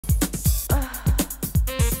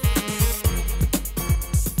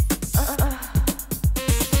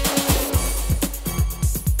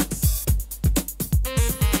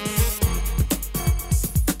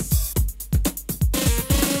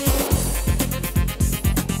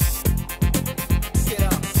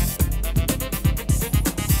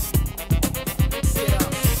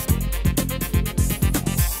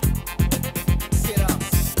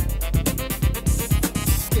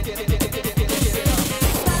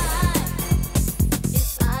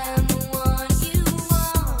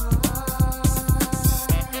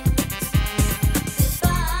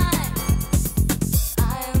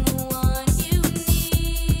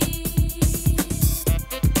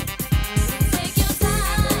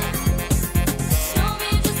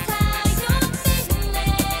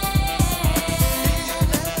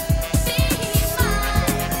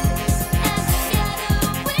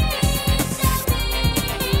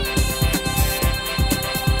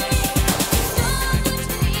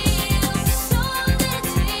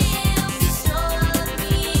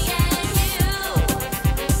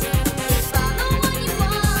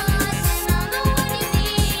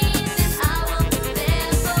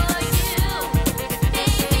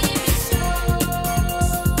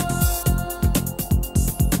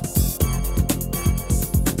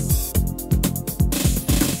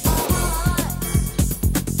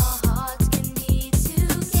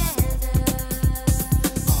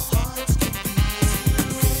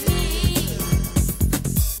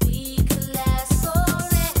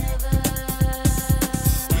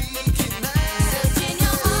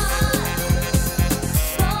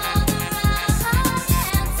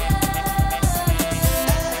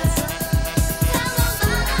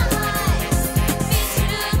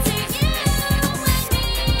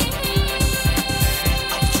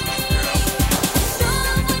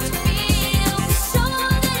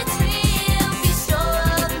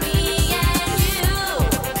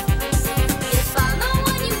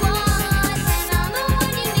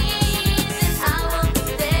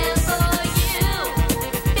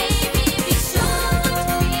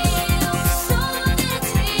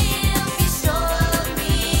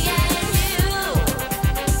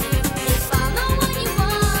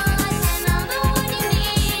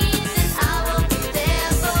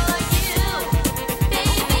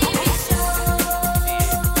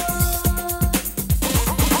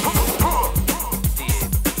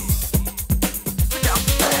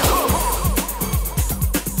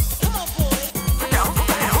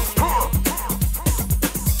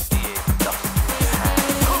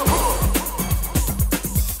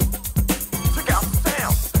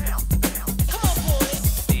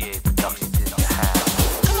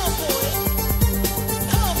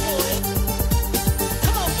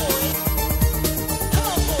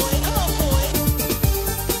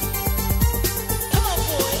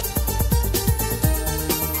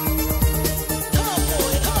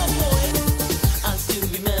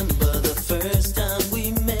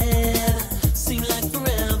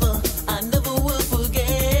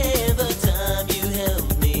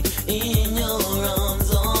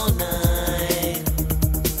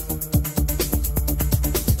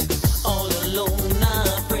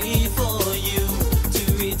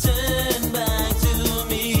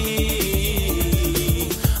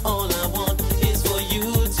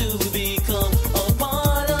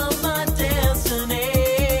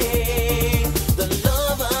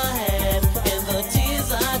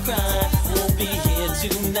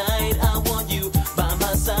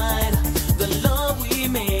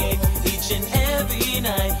every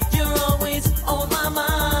night. You're always on my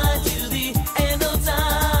mind till the end of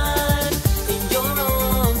time. In your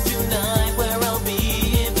arms tonight, where I'll be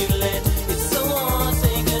if you let. It's so hard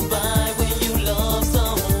saying goodbye when you love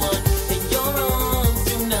someone. In your arms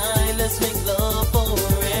tonight, let's make love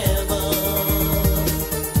forever.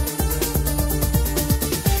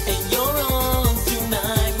 In your arms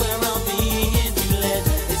tonight, where I'll be if you let.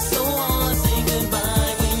 It's so hard saying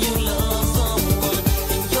goodbye when you love someone.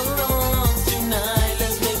 In your arms tonight,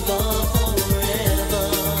 let's make love forever.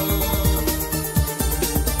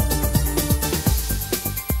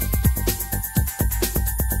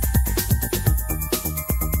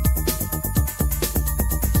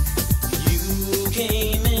 You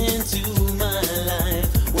came into my life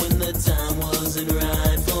when the time wasn't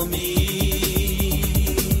right for me.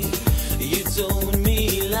 You told me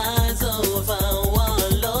lies of how our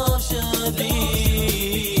love should be.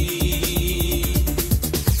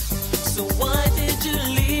 So why did you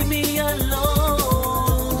leave me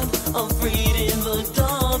alone, afraid in the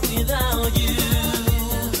dark without you?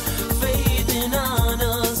 Faith and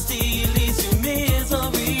honesty leads to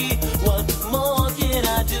misery. What more can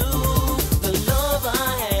I do? The love I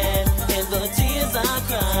had and the tears I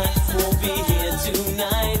cried won't be here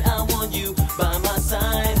tonight. I want you by my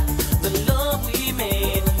side. The love we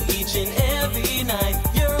made each and every night.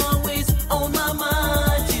 You're always on my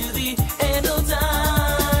mind till the end of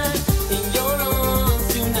time. In your arms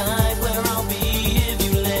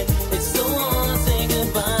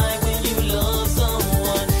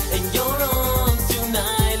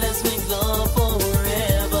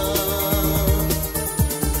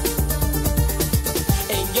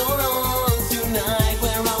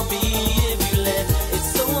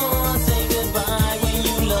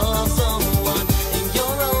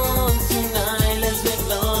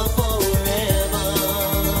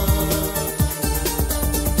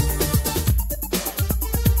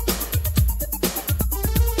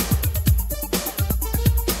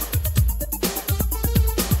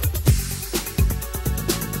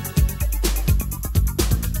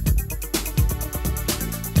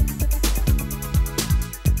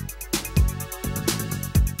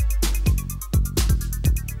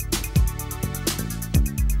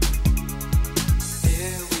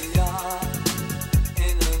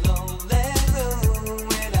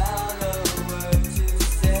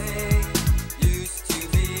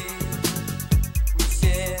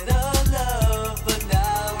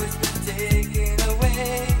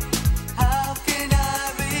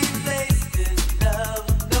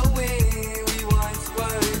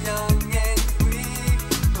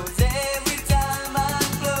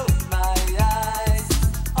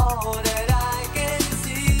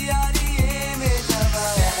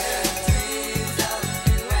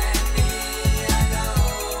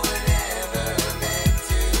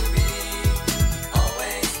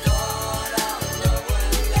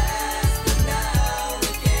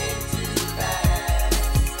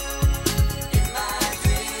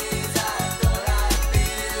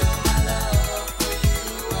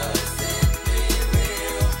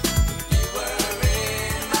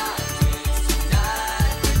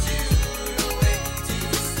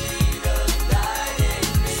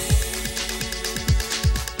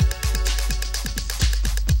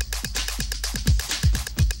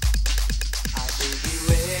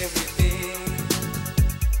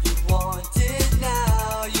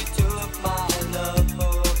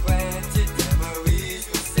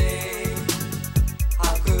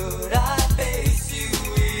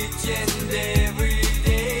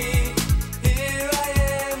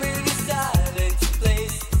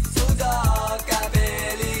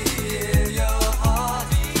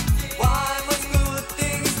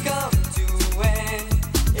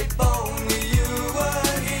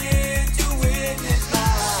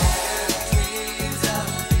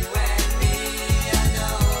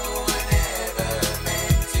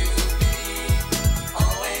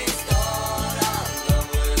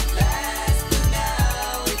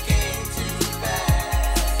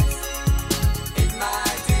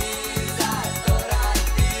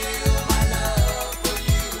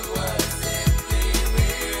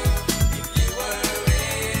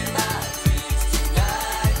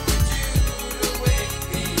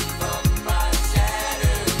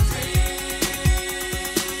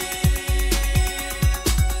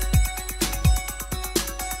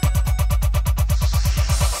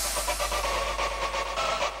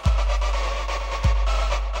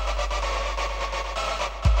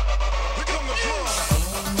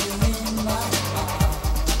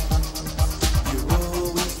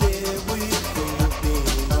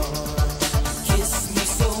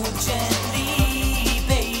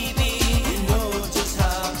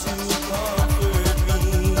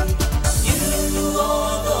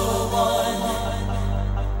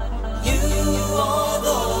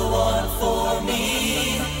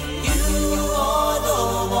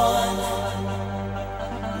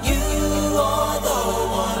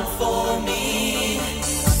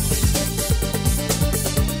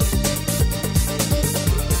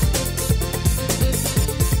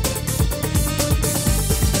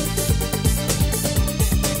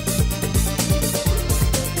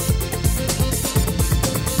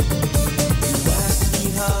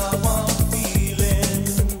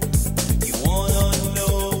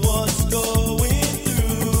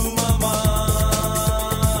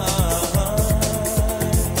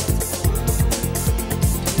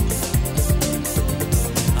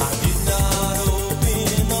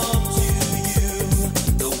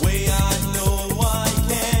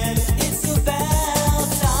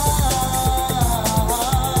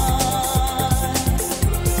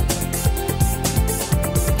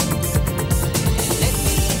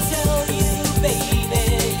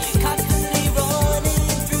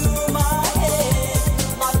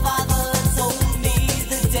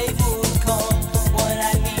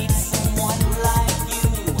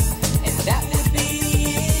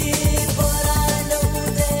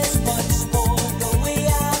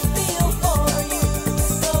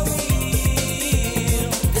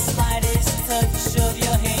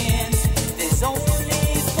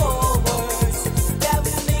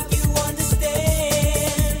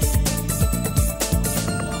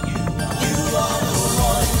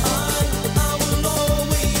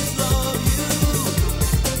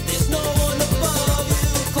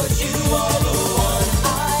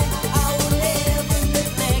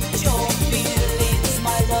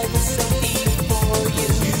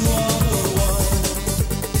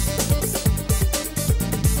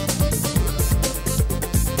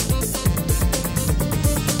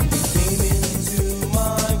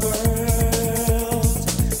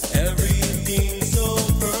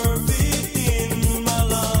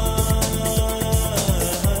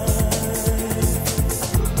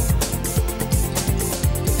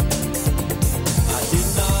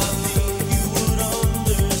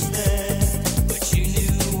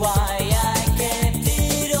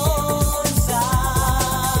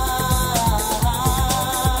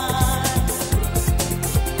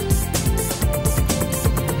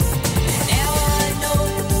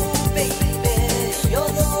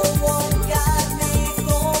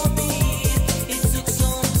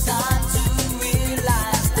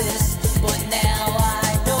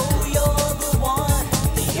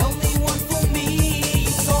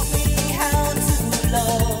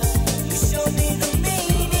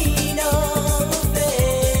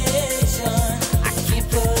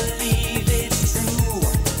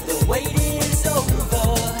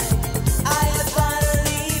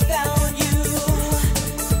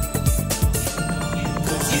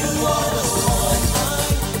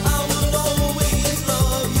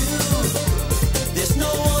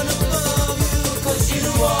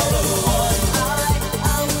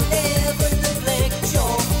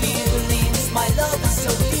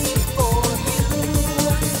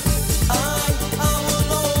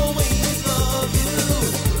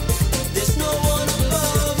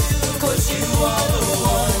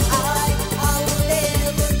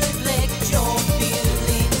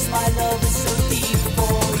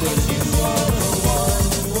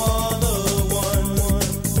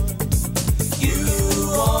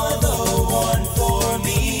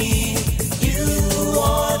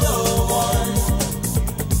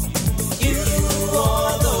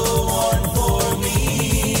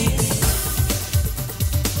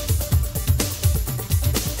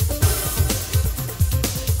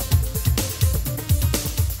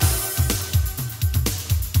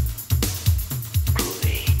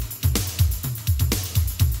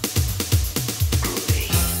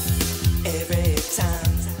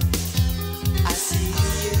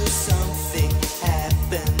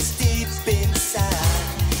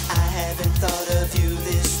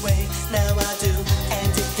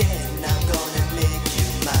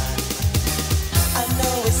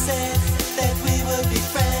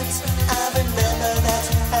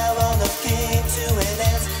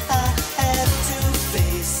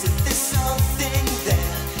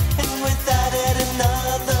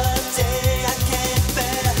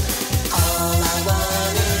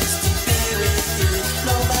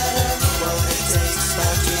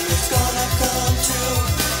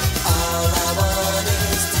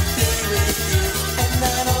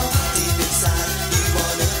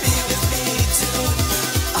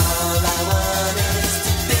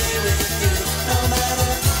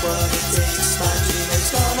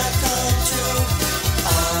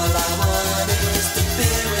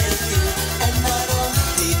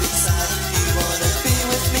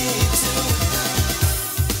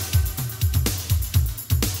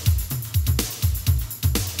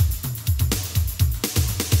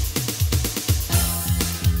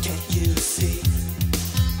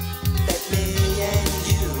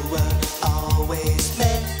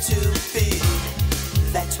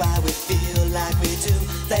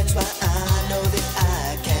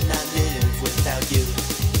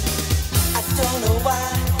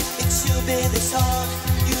been this hard.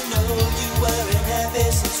 You know you were in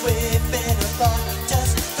heaven since we've been apart.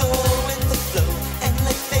 Just go with the flow and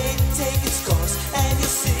let fate take its course. And you'll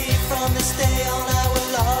see from this day on I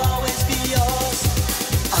will always be yours.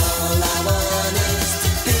 All I want is to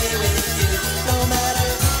be with you. No matter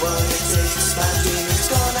what it takes, my dream is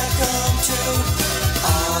gonna come true.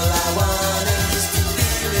 All I want is to be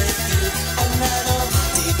with you. And I know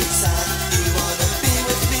deep inside you wanna be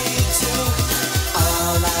with me too.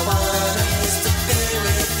 All I want is to be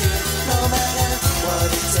with you. No matter what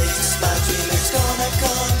it takes, my dream is gonna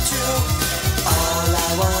come true. All I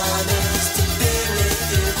want is to be with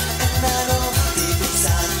you. And I know deep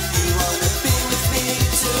inside you wanna be with me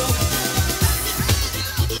too.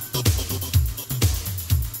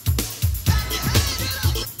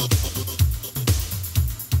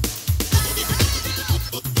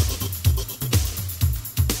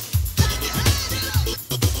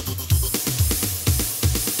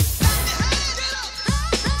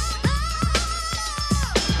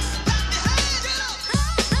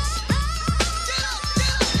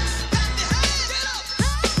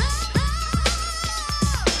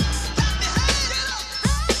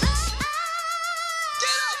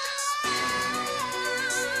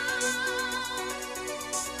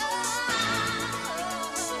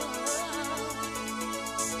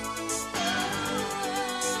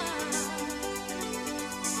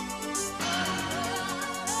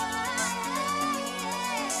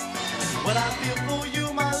 When I feel for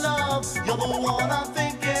you, my love, you're the one I'm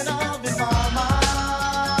thinking of in my mind.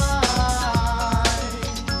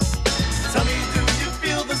 Tell me, do you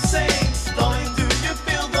feel the same? Darling, do you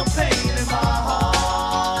feel the pain in my heart?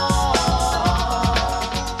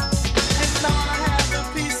 And now I have the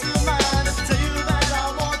peace of mind to tell you that I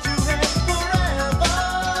want you here forever.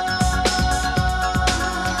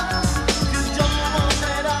 'Cause you're the one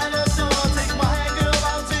that I adore. Take my hand, girl,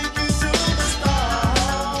 I'll take you to the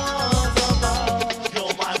stars above.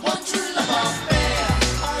 You're my one true love affair.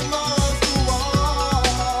 I must go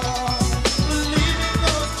on, believing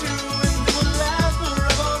you're true and it will last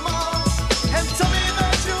forevermore. And tell me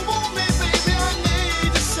that you want me, baby, I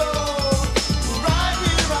need you so. Right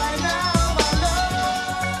here, right now, my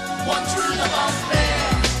love. One true love affair.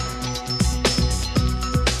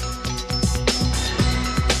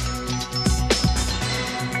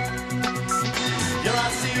 Yeah,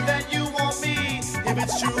 I see that you want me. If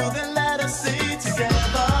it's true, then let us stay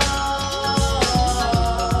together.